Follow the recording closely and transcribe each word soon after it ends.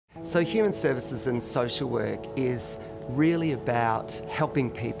So human services and social work is really about helping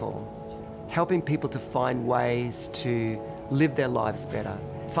people to find ways to live their lives better.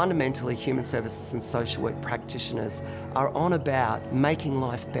 Fundamentally, human services and social work practitioners are on about making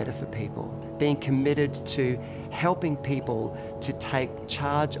life better for people, being committed to helping people to take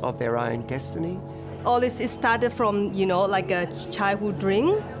charge of their own destiny. All this started from, like a childhood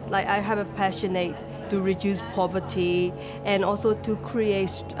dream. Like I have a passion to reduce poverty and also to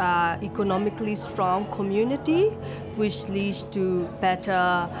create economically strong community, which leads to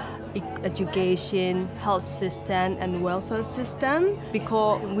better education, health system, and welfare system,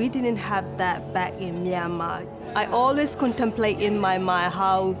 because we didn't have that back in Myanmar. I always contemplate in my mind,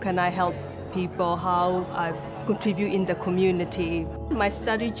 how can I help people, how I contribute in the community. My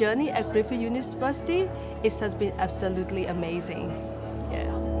study journey at Griffith University, it has been absolutely amazing.